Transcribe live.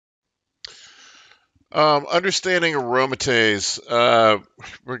Understanding aromatase.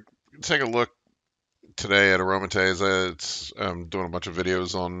 We're taking a look today at aromatase. I'm doing a bunch of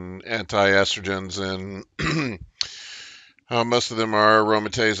videos on anti-estrogens, and most of them are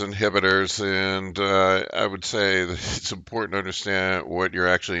aromatase inhibitors. And I would say that it's important to understand what you're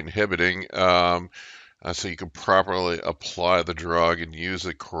actually inhibiting, so you can properly apply the drug and use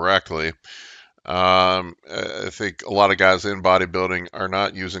it correctly. I think a lot of guys in bodybuilding are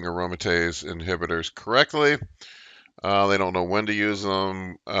not using aromatase inhibitors correctly. They don't know when to use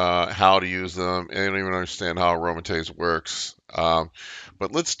them, how to use them, and they don't even understand how aromatase works.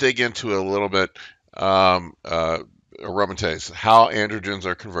 But let's dig into a little bit um, uh, aromatase, how androgens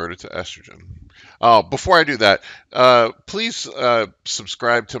are converted to estrogen. Oh, before I do that, please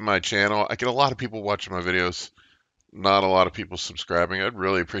subscribe to my channel. I get a lot of people watching my videos, not a lot of people subscribing. I'd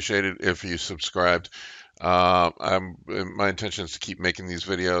really appreciate it if you subscribed. My intention is to keep making these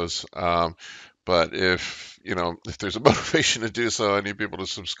videos. But if there's a motivation to do so, I need people to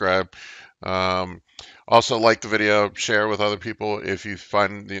subscribe. Um, Also, like the video, share with other people if you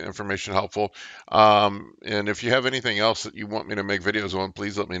find the information helpful. And if you have anything else that you want me to make videos on,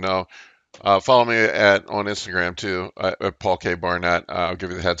 please let me know. Follow me on Instagram too, at Paul K. Barnett. I'll give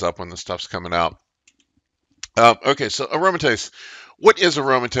you the heads up when the stuff's coming out. Okay, so aromatase. What is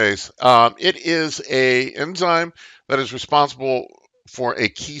aromatase? It is a enzyme that is responsible for a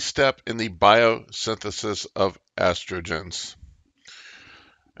key step in the biosynthesis of estrogens.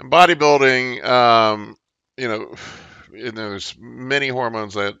 In bodybuilding, you know, there's many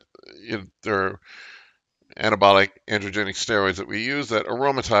hormones that there are anabolic androgenic steroids that we use that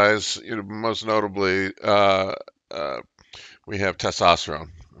aromatize. Most notably, we have testosterone.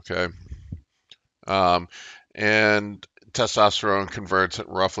 Okay, um, and testosterone converts at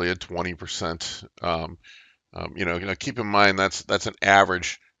roughly at 20%. Keep in mind that's an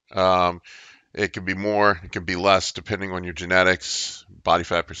average. Um, it could be more, it could be less, depending on your genetics, body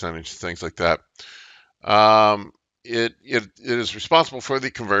fat percentage, things like that. Um, it is responsible for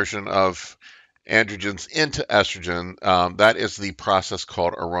the conversion of androgens into estrogen. That is the process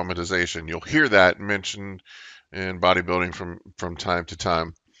called aromatization. You'll hear that mentioned in bodybuilding from time to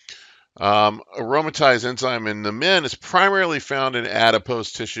time. Aromatase enzyme in the men is primarily found in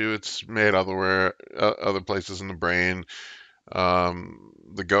adipose tissue. It's made other places in the brain,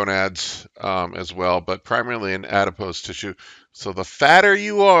 the gonads as well, but primarily in adipose tissue. So the fatter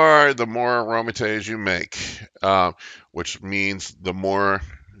you are, the more aromatase you make, which means the more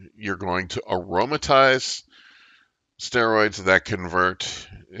you're going to aromatize steroids that convert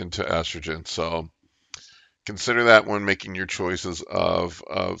into estrogen. So consider that when making your choices of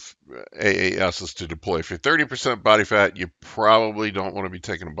AASs to deploy. If you're 30% body fat, you probably don't want to be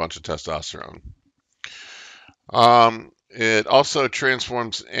taking a bunch of testosterone. It also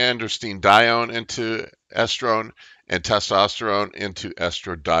transforms androstenedione into estrone and testosterone into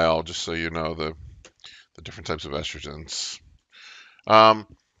estradiol, just so you know the different types of estrogens. Um,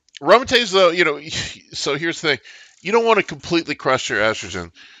 aromatase, though, so here's the thing. You don't want to completely crush your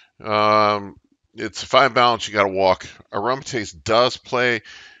estrogen. Um, it's a fine balance you got to walk. Aromatase does play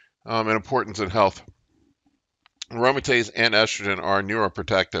an importance in health. Aromatase and estrogen are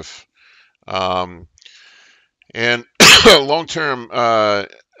neuroprotective. Um, and long-term aromatase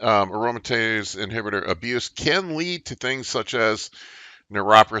inhibitor abuse can lead to things such as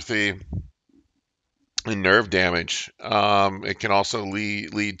neuropathy and nerve damage. It can also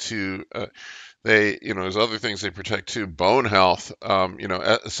lead to there's other things they protect too. Bone health. Some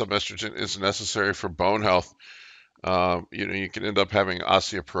estrogen is necessary for bone health. You can end up having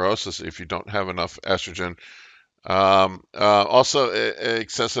osteoporosis if you don't have enough estrogen. Also,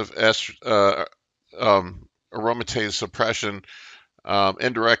 excessive aromatase suppression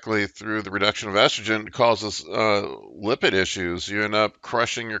indirectly through the reduction of estrogen causes lipid issues. You end up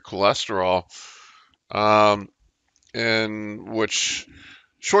crushing your cholesterol, um, and which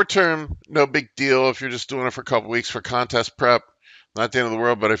short term, no big deal if you're just doing it for a couple weeks for contest prep, not the end of the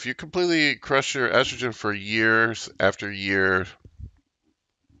world. But if you completely crush your estrogen for years after year,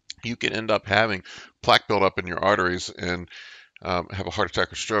 you can end up having plaque buildup in your arteries and have a heart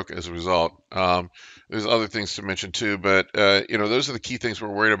attack or stroke as a result. There's other things to mention too, but those are the key things we're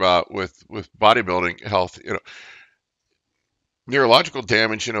worried about with bodybuilding health. Neurological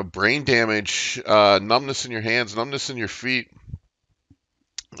damage, brain damage, numbness in your hands, numbness in your feet,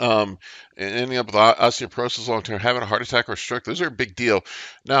 and ending up with osteoporosis long term, having a heart attack or stroke. Those are a big deal.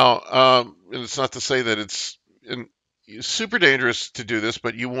 Now, and it's not to say that it's super dangerous to do this,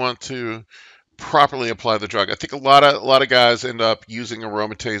 but you want to properly apply the drug. I think a lot of guys end up using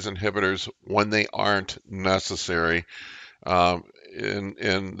aromatase inhibitors when they aren't necessary. Um,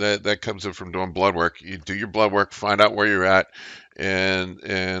 and that comes in from doing blood work. You do your blood work, find out where you're at, and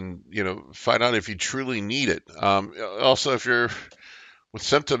find out if you truly need it. Also, if you're with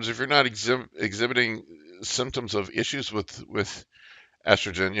symptoms, if you're not exhibiting symptoms of issues with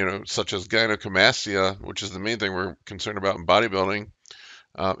estrogen, such as gynecomastia, which is the main thing we're concerned about in bodybuilding,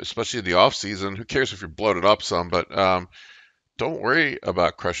 especially in the off season. Who cares if you're bloated up some, but don't worry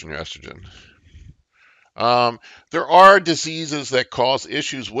about crushing your estrogen. Um, there are diseases that cause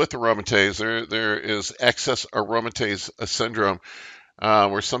issues with aromatase. There is excess aromatase syndrome,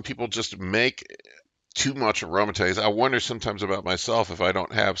 where some people just make too much aromatase. I wonder sometimes about myself if I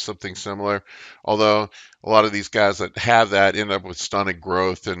don't have something similar. Although a lot of these guys that have that end up with stunted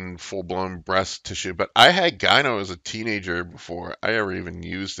growth and full-blown breast tissue. But I had gyno as a teenager before I ever even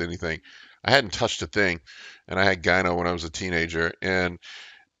used anything. I hadn't touched a thing, and I had gyno when I was a teenager. And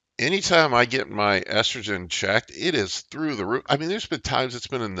anytime I get my estrogen checked, it is through the roof. I mean, there's been times it's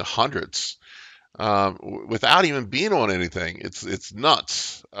been in the hundreds, without even being on anything. It's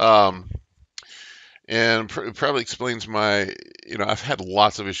nuts. And probably explains my, I've had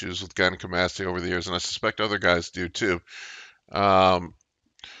lots of issues with gynecomastia over the years, and I suspect other guys do too. Um,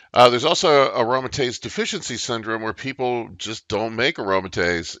 there's also aromatase deficiency syndrome where people just don't make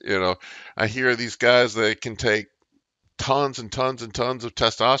aromatase. I hear these guys that can take tons and tons and tons of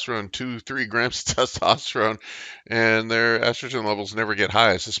testosterone, 2, 3 grams of testosterone, and their estrogen levels never get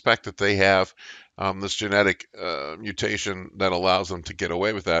high. I suspect that they have this genetic mutation that allows them to get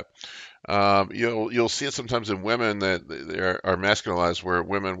away with that. You'll see it sometimes in women that they are masculinized, where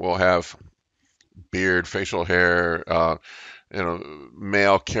women will have beard, facial hair,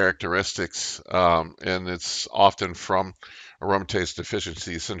 male characteristics, and it's often from aromatase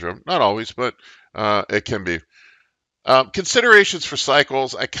deficiency syndrome. Not always, but it can be. Considerations for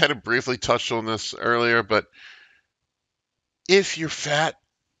cycles. I kind of briefly touched on this earlier, but if you're fat,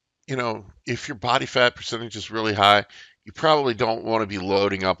 if your body fat percentage is really high, you probably don't want to be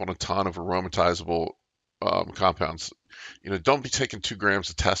loading up on a ton of aromatizable compounds. Don't be taking 2 grams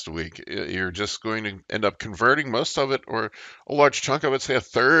of test a week. You're just going to end up converting most of it, or a large chunk of it, say a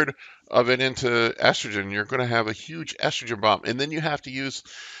third of it, into estrogen. You're going to have a huge estrogen bomb, and then you have to use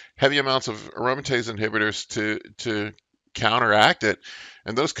heavy amounts of aromatase inhibitors to counteract it,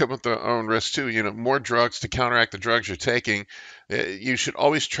 and those come with their own risks too. More drugs to counteract the drugs you're taking. You should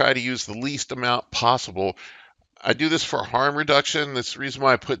always try to use the least amount possible. I do this for harm reduction. That's the reason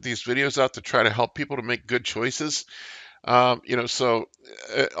why I put these videos out, to try to help people to make good choices. So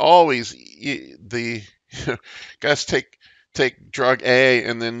always the guys take drug A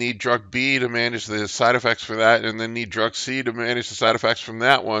and then need drug B to manage the side effects for that, and then need drug C to manage the side effects from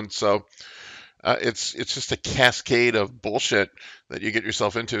that one. So it's just a cascade of bullshit that you get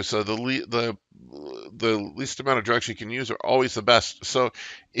yourself into. So the least amount of drugs you can use are always the best. So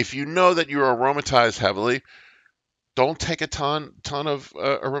if you know that you aromatize heavily, don't take a ton of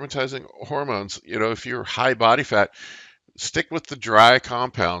aromatizing hormones. If you're high body fat, stick with the dry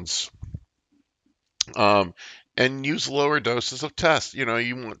compounds, um, and use lower doses of test. You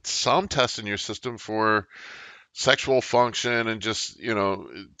want some test in your system for sexual function, and just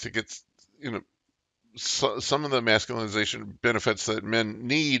to get some of the masculinization benefits that men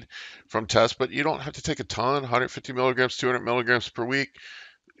need from tests. But you don't have to take a ton. 150 milligrams, 200 milligrams per week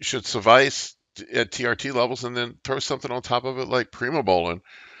should suffice at TRT levels, and then throw something on top of it like primobolan,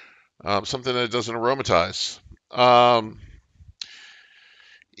 something that doesn't aromatize.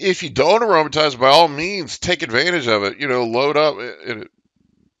 If you don't aromatize, by all means, take advantage of it. Load up.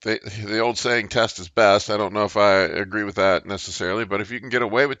 The old saying, test is best. I don't know if I agree with that necessarily, but if you can get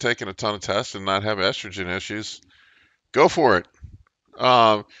away with taking a ton of tests and not have estrogen issues, go for it.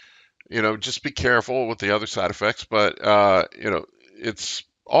 Um, just be careful with the other side effects, but it's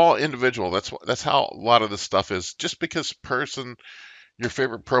all individual. That's how a lot of this stuff is. Just because your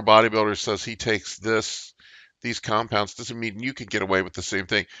favorite pro bodybuilder says he takes these compounds, doesn't mean you can get away with the same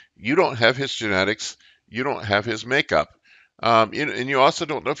thing. You don't have his genetics. You don't have his makeup. And you also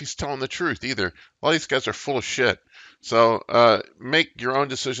don't know if he's telling the truth either. A lot of these guys are full of shit. So make your own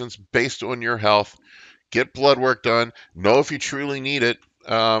decisions based on your health. Get blood work done. Know if you truly need it,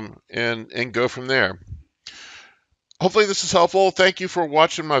 and go from there. Hopefully this is helpful. Thank you for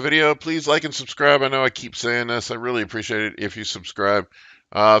watching my video. Please like and subscribe. I know I keep saying this. I really appreciate it if you subscribe.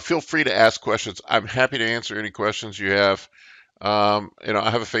 Feel free to ask questions. I'm happy to answer any questions you have. I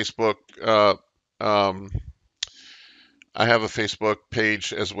have a Facebook. I have a Facebook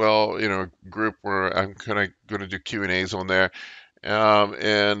page as well, group where I'm kind of going to do Q&As on there.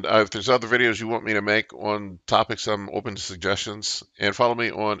 And if there's other videos you want me to make on topics, I'm open to suggestions. And follow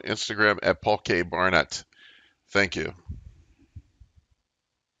me on Instagram at Paul K. Barnett. Thank you.